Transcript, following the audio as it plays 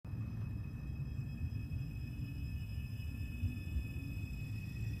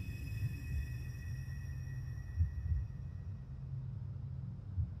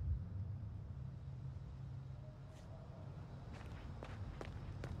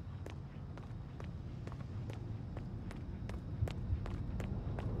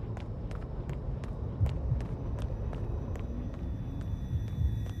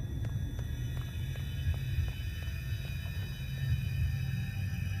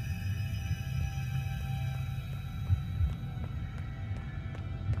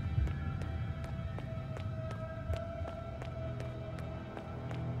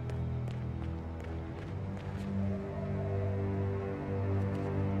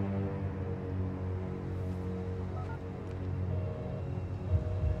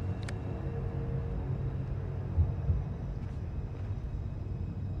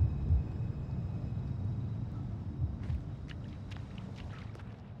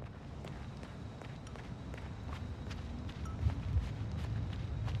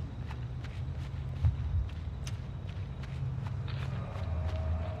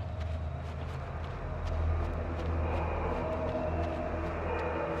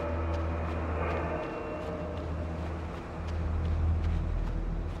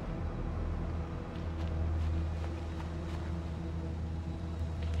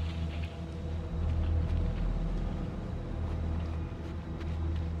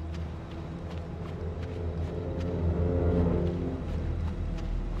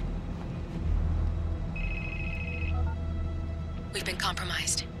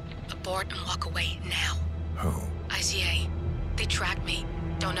compromised. Abort and walk away now. Who? ICA. They tracked me.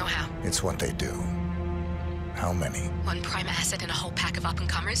 Don't know how. It's what they do. How many? One prime asset and a whole pack of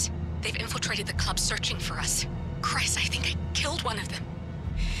up-and-comers. They've infiltrated the club searching for us. Christ, I think I killed one of them.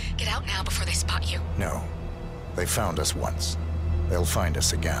 Get out now before they spot you. No. They found us once. They'll find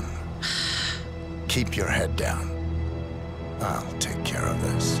us again. Keep your head down. I'll take care of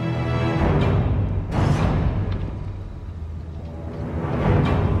this.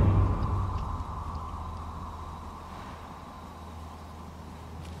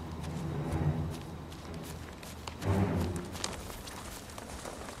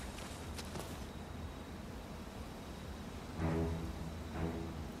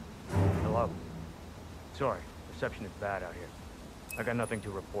 Hello? Sorry, reception is bad out here. I got nothing to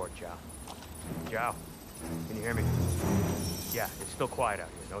report, Chow. Chow, can you hear me? Yeah, it's still quiet out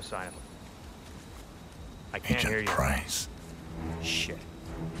here. No sign of them. I can't hear you. Agent Price. Shit.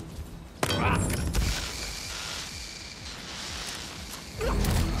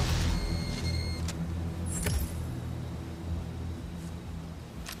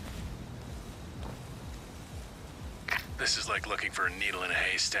 This is like looking for a needle in a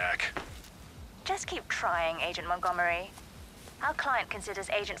haystack. Just keep trying, Agent Montgomery. Our client considers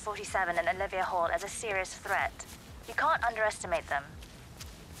Agent 47 and Olivia Hall as a serious threat. You can't underestimate them.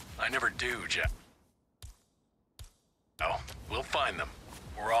 I never do, Jeff. Oh, we'll find them.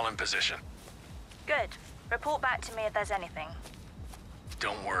 We're all in position. Good. Report back to me if there's anything.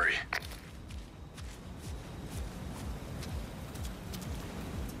 Don't worry.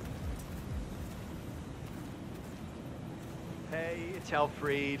 Hey, it's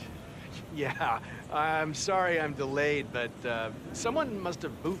Alfred. Yeah, I'm sorry I'm delayed, but someone must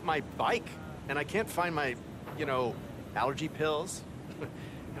have moved my bike, and I can't find my, allergy pills.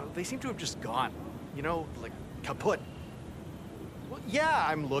 They seem to have just gone. Like kaput. Well, yeah,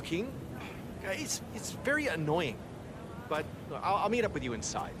 I'm looking. It's very annoying, but I'll meet up with you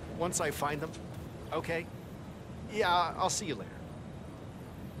inside once I find them. Okay? Yeah, I'll see you later.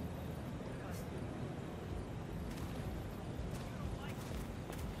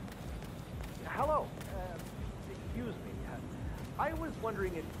 Hello. Excuse me. I was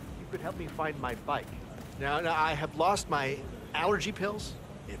wondering if you could help me find my bike. Now, I have lost my allergy pills,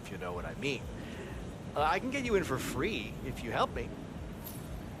 if you know what I mean. I can get you in for free if you help me.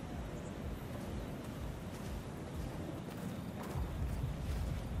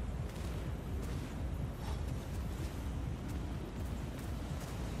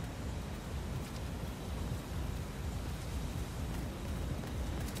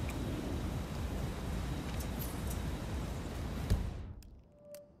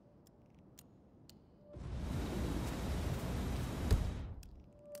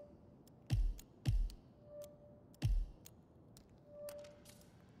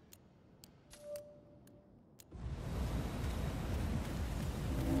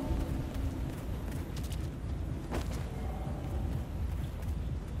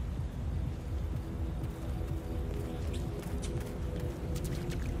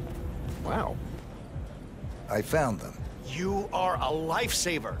 Wow. I found them. You are a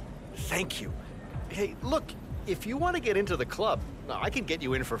lifesaver. Thank you. Hey, look, if you want to get into the club, I can get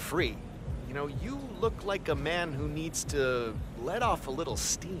you in for free. You look like a man who needs to let off a little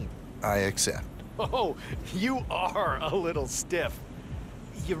steam. I accept. Oh, you are a little stiff.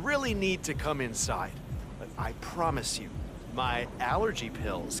 You really need to come inside. But I promise you, my allergy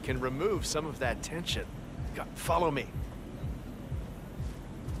pills can remove some of that tension. Follow me.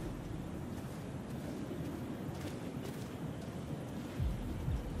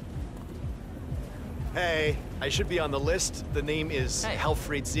 Hey, I should be on the list. The name is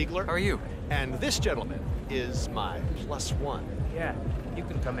Alfred Ziegler. How are you? And this gentleman is my +1. Yeah, you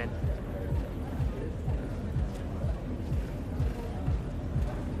can come in.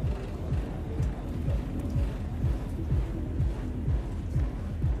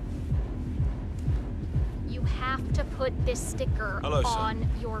 You have to put this sticker on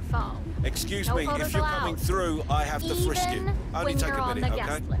your phone. Excuse no me, if you're coming through, I have to frisk you. Only take a minute, on the okay?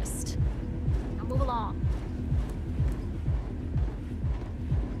 guest list. Now move along.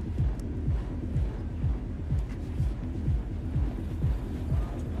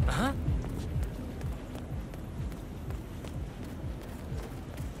 Uh-huh.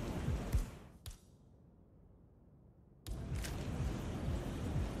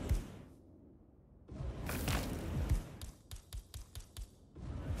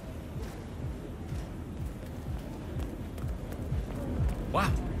 Wow.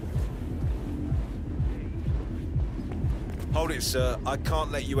 Hold it, sir. I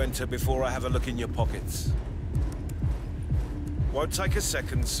can't let you enter before I have a look in your pockets. Won't take a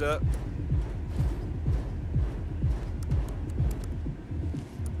second, sir.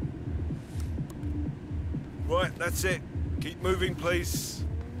 Right, that's it. Keep moving, please.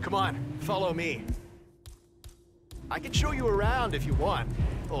 Come on, follow me. I can show you around if you want.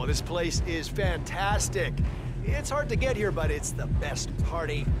 Oh, this place is fantastic. It's hard to get here, but it's the best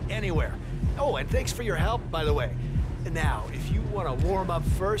party anywhere. Oh, and thanks for your help, by the way. Now, if you want to warm up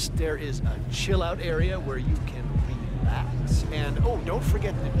first, there is a chill-out area where you can relax. And, oh, don't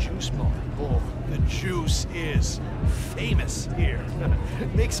forget the juice bar. Oh, the juice is famous here.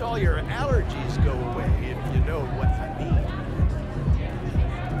 Makes all your allergies go away, if you know what I mean.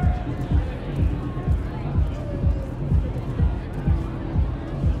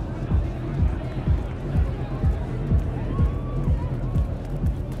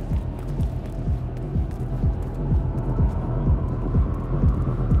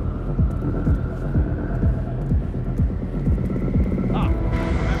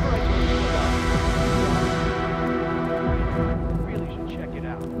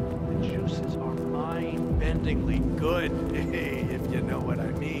 Good, if you know what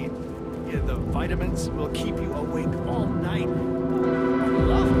I mean. Yeah, the vitamins will keep you awake all night. I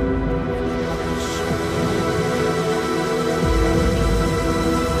love them.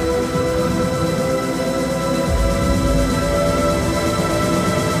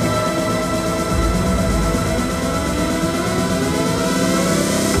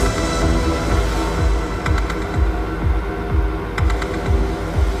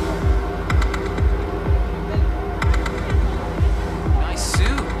 Nice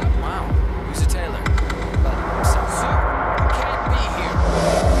suit. Wow. Who's a tailor? Sir, you can't be here.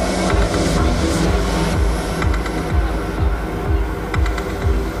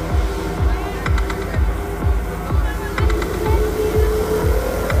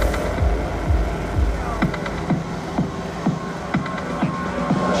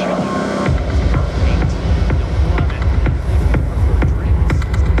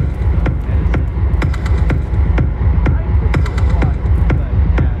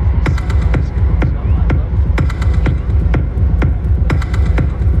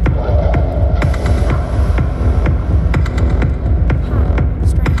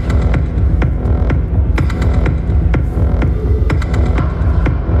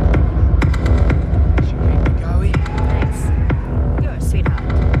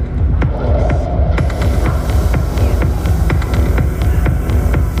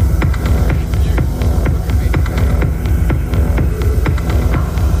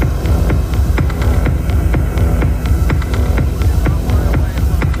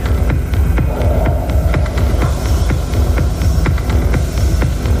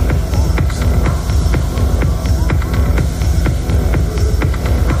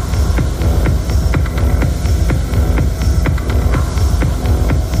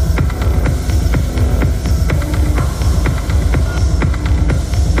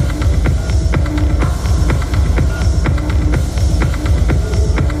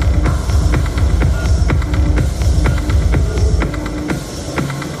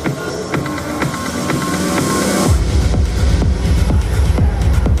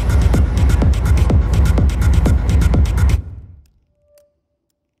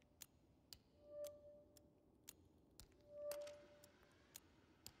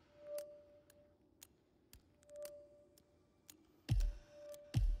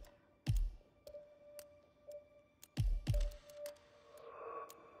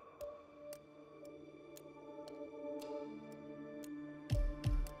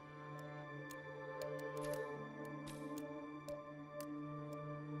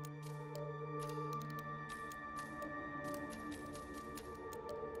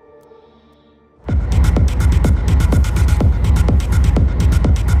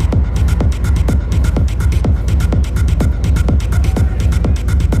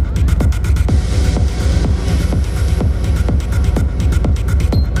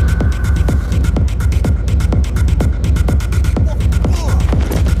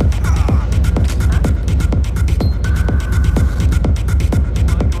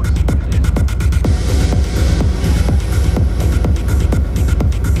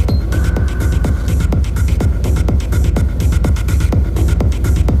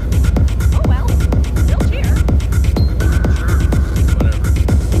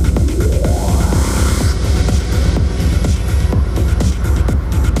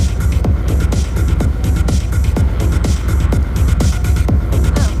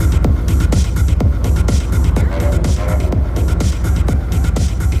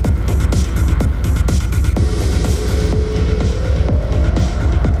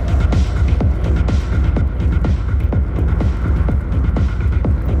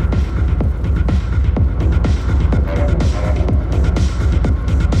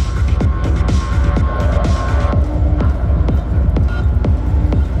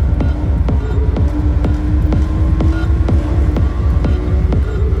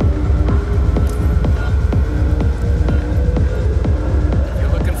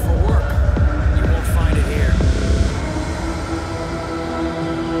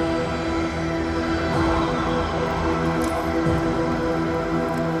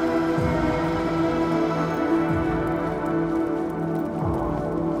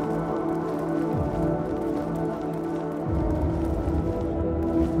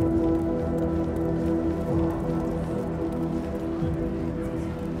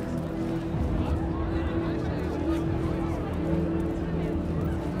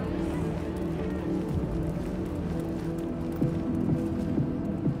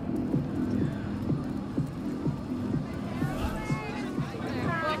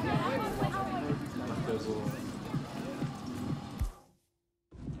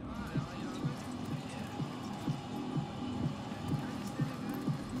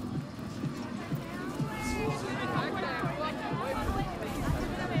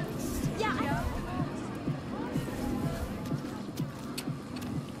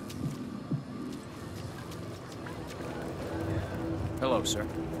 Hello, sir.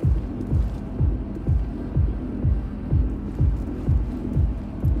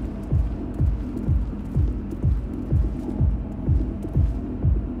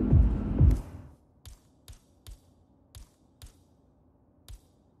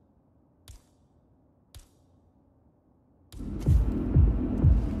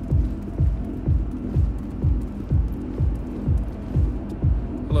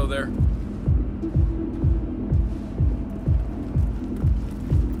 Hello there.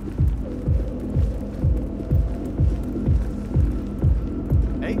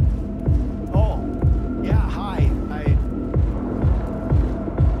 Hey? Oh, yeah, hi.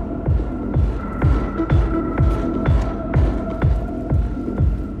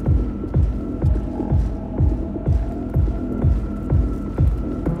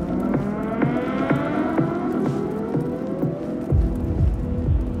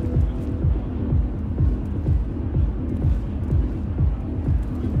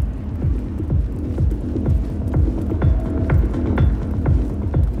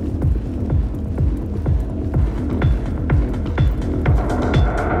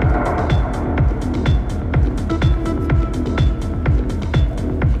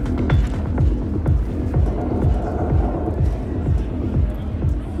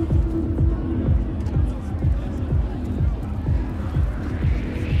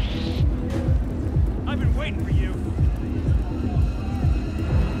 I've been waiting for you.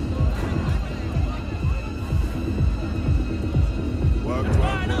 Work,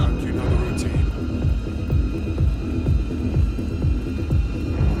 you know the routine.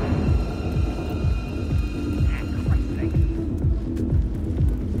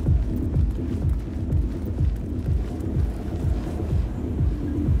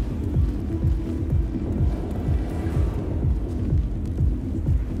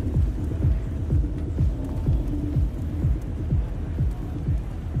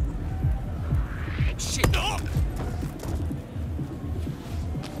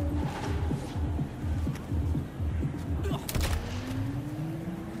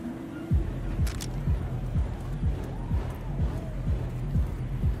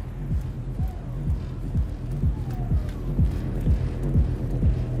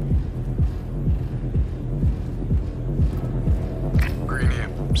 Green here.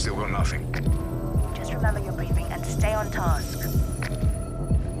 Still got nothing. Just remember your briefing and stay on task.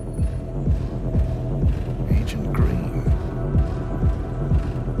 Agent Green.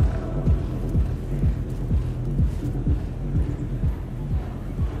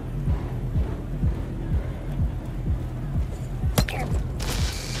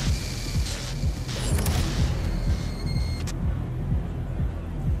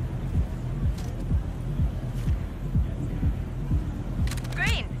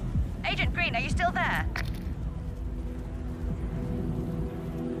 Green! Agent Green, are you still there?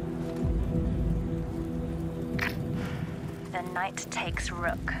 The Knight takes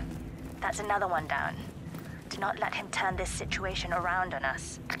Rook. That's another one down. Do not let him turn this situation around on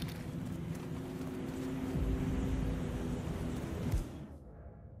us.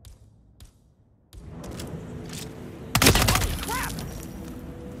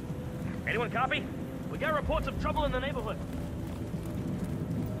 Anyone copy? We got reports of trouble in the neighborhood.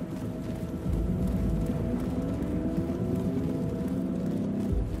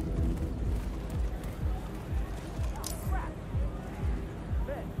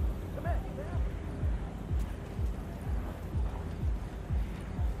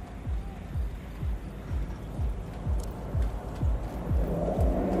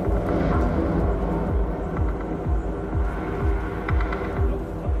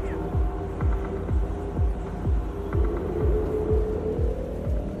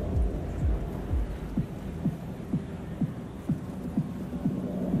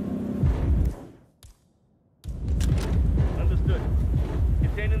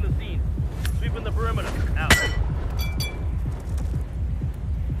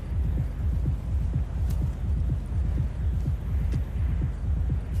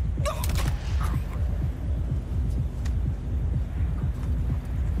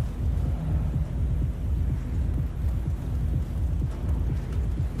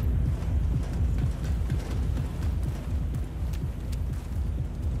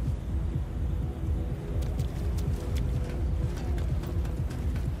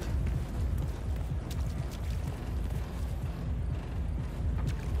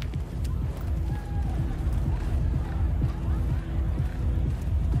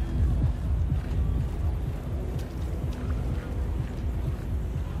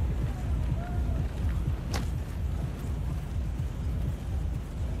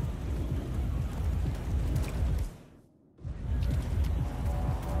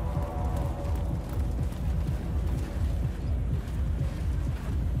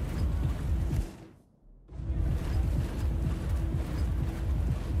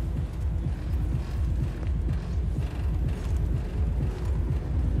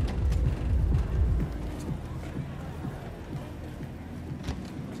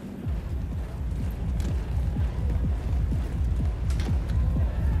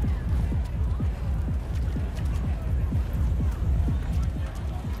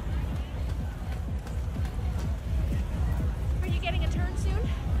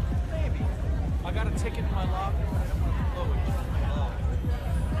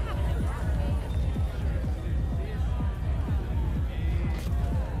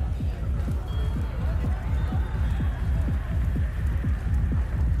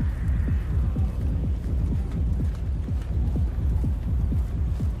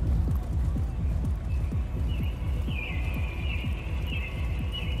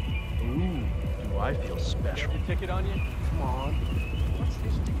 I feel special. Get your ticket on you? Come on. What's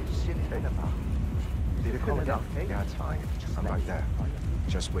this ticket sitting about? Did it call it out? Yeah, it's fine. I'm right there.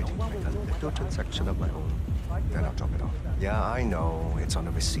 Just waiting to make a little transaction of my own. Then I'll drop it off. Yeah, I know. It's on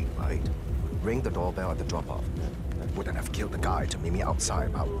the receipt, right? Ring the doorbell at the drop-off. Wouldn't have killed the guy to meet me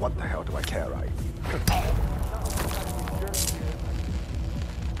outside, but what the hell do I care, right? And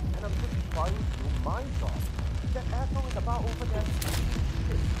I'm just trying to mind off. That asshole is about over there.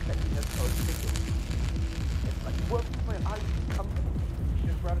 Expecting us for a ticket. It's like working for an IT company.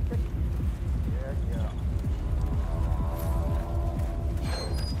 Just grab a ticket. Yeah.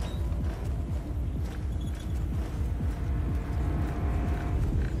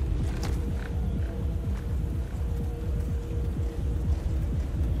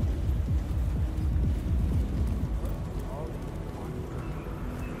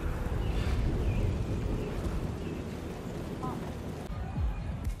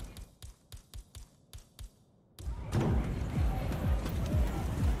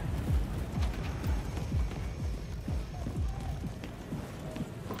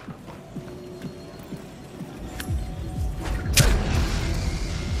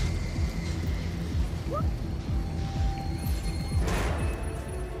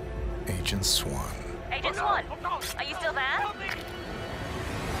 Agent Swan. Agent Swan, are you still there?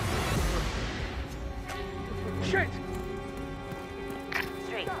 Shit!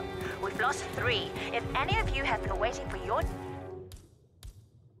 3. We've lost 3. If any of you have been waiting for your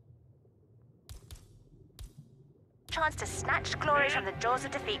chance to snatch glory from the jaws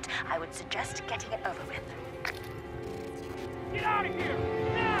of defeat, I would suggest getting it over with. Get out of here!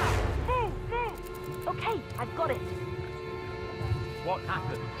 Now! Move! Okay, I've got it. What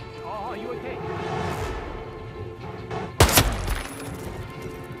happened? Oh, are you okay?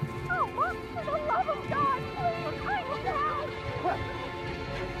 Oh, Mom, for the love of God, please, I'm down.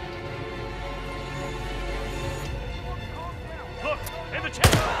 Look, in the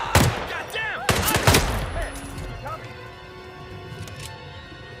chest! God damn!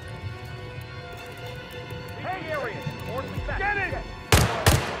 Hey, area! Get it!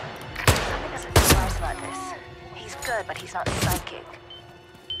 Something doesn't feel right about this. He's good, but he's not psychic.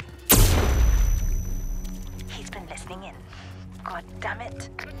 He's been listening in. God damn it.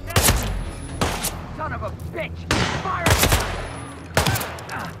 Son of a bitch! Fire!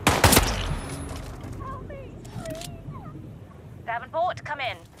 Help me, please. Davenport, come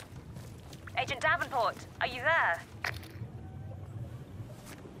in. Agent Davenport, are you there?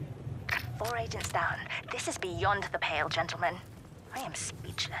 4 agents down. This is beyond the pale, gentlemen. I am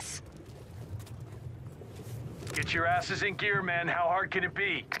speechless. Get your asses in gear, men. How hard can it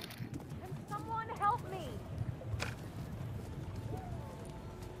be? Can someone help me?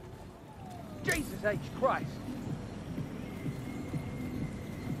 Jesus H. Christ!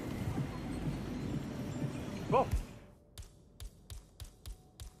 Whoa!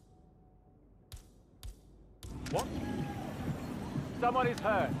 What? Somebody's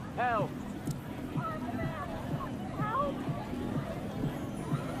hurt. Help! Help!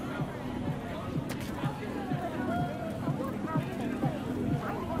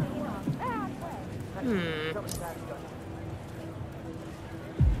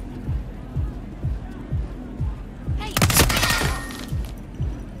 Hey!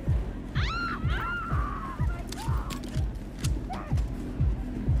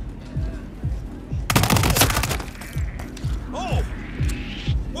 Oh!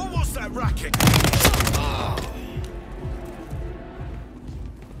 What was that racket?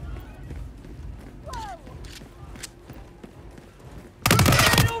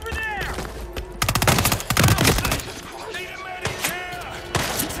 Over there! Need a medic here!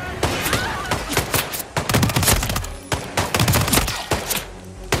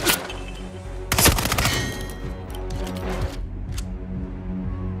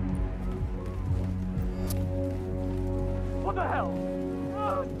 What the hell?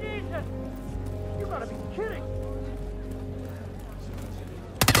 Oh, Jesus! You gotta be kidding!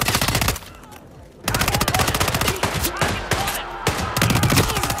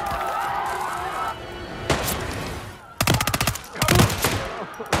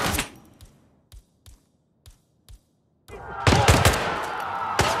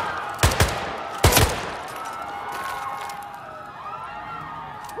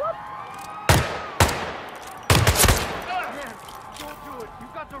 Don't do it! You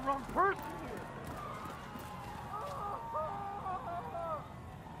got the wrong person here!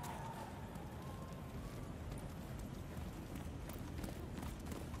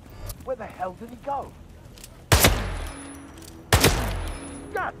 Where the hell did he go?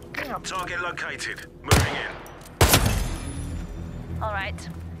 God damn! Target located. Moving in. All right,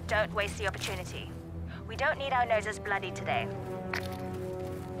 don't waste the opportunity. We don't need our noses bloody today.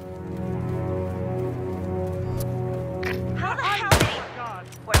 How the hell did he...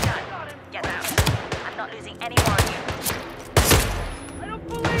 We're done. Get out. I'm not losing any more of you. I don't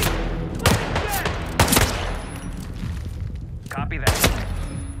believe it! Copy that.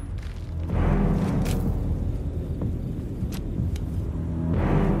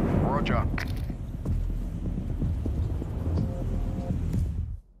 Roger.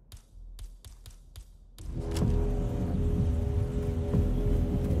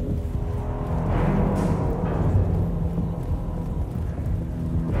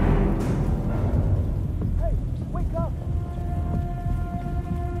 Hey, wake up!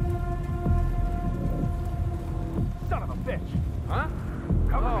 Son of a bitch! Huh?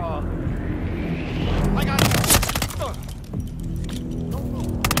 Come on! I got it!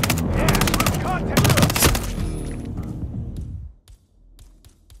 Yeah! Contact!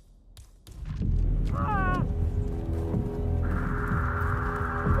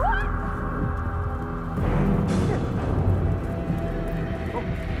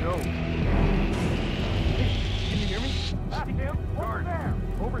 No. Hey, can you hear me? Him? Over there!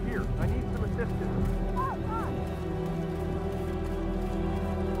 Over here. I need some assistance.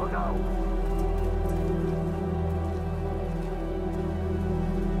 Look out!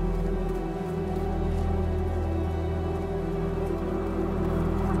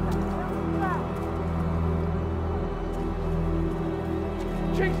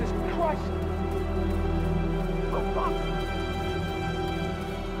 Jesus Christ! Oh, fuck!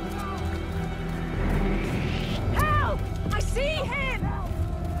 Help! I see him!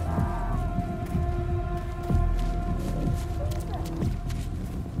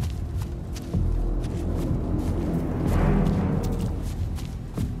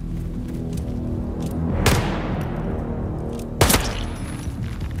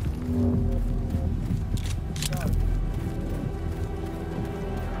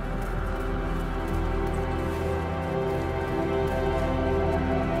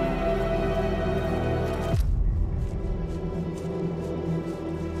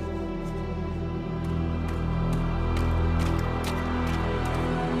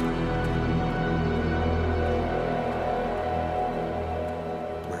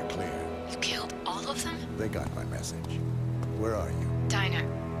 We're clear. You killed all of them? They got my message. Where are you? Diner.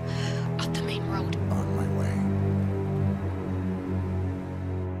 Up the main road. On my way.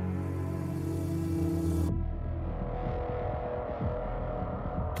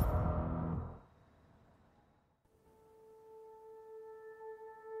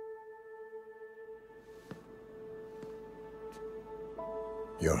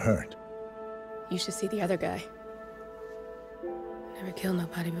 You're hurt. You should see the other guy. Never killed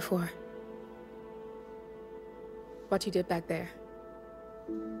nobody before. What you did back there.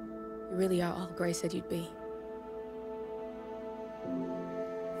 You really are all Gray said you'd be.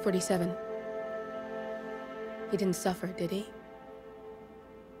 47. He didn't suffer, did he?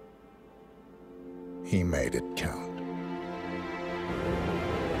 He made it count.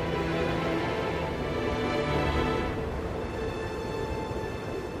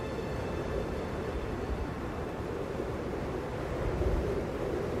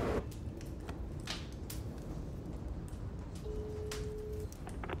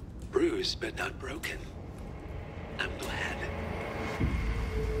 Bruised but not broken. I'm glad.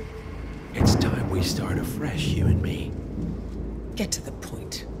 It's time we start afresh, you and me. Get to the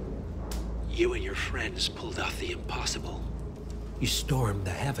point. You and your friends pulled off the impossible. You stormed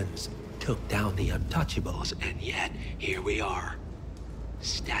the heavens, took down the untouchables, and yet here we are.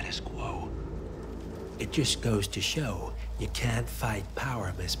 Status quo. It just goes to show you can't fight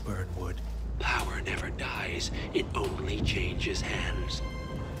power, Miss Burnwood. Power never dies, it only changes hands.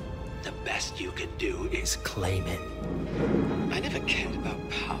 The best you can do is claim it. I never cared about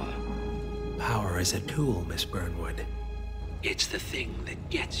power. Power is a tool, Miss Burnwood. It's the thing that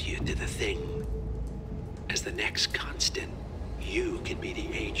gets you to the thing. As the next constant, you can be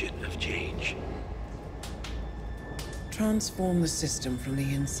the agent of change. Transform the system from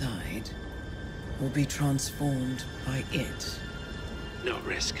the inside, or be transformed by it. No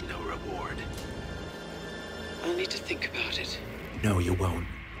risk, no reward. I'll need to think about it. No, you won't.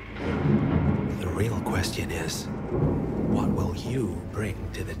 The real question is, what will you bring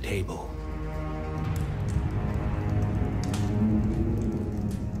to the table?